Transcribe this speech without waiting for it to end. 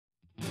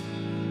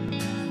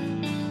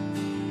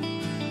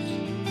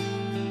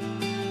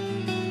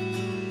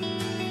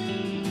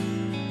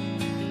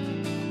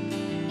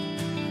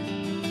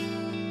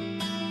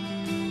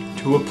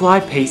To apply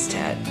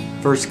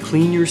PaceTat, first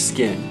clean your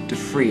skin to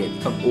free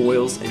it of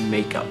oils and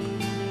makeup.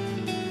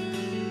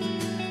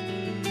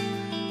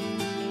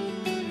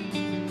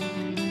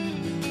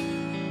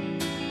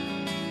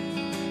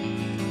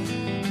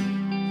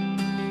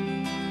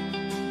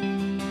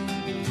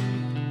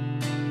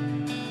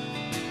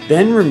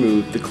 Then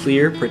remove the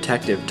clear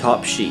protective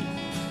top sheet.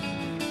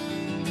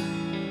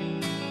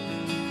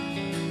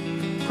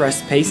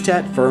 Press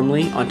PaceTat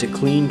firmly onto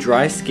clean,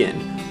 dry skin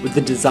with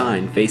the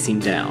design facing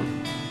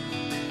down.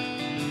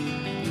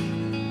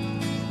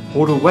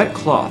 Hold a wet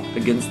cloth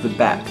against the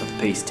back of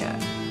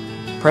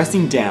PaceTat,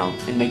 pressing down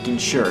and making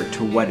sure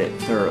to wet it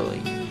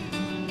thoroughly.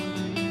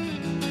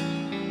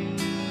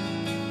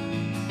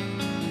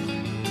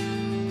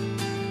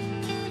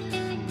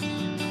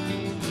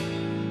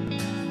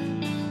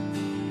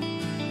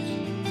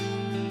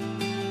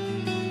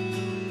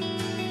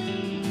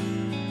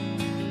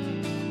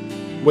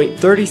 Wait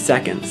 30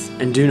 seconds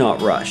and do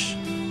not rush.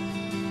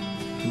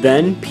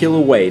 Then peel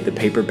away the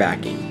paper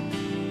backing.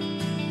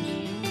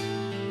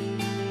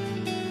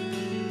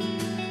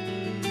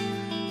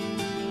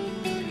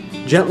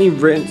 Gently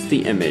rinse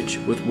the image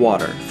with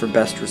water for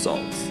best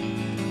results.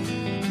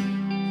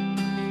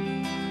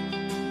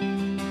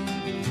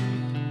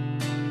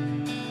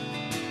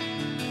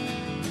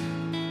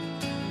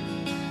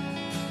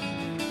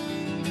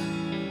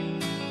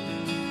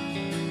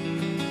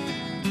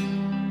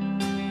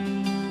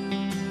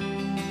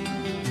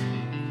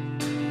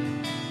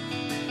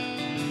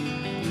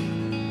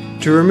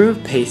 To remove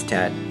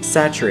PaceTat,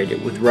 saturate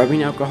it with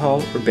rubbing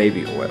alcohol or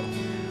baby oil.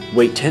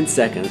 Wait 10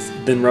 seconds,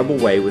 then rub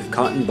away with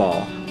cotton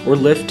ball or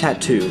lift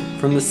tattoo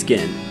from the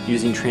skin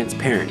using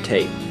transparent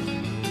tape.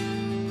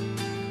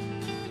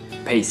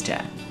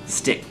 PaceTat,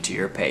 stick to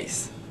your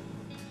pace.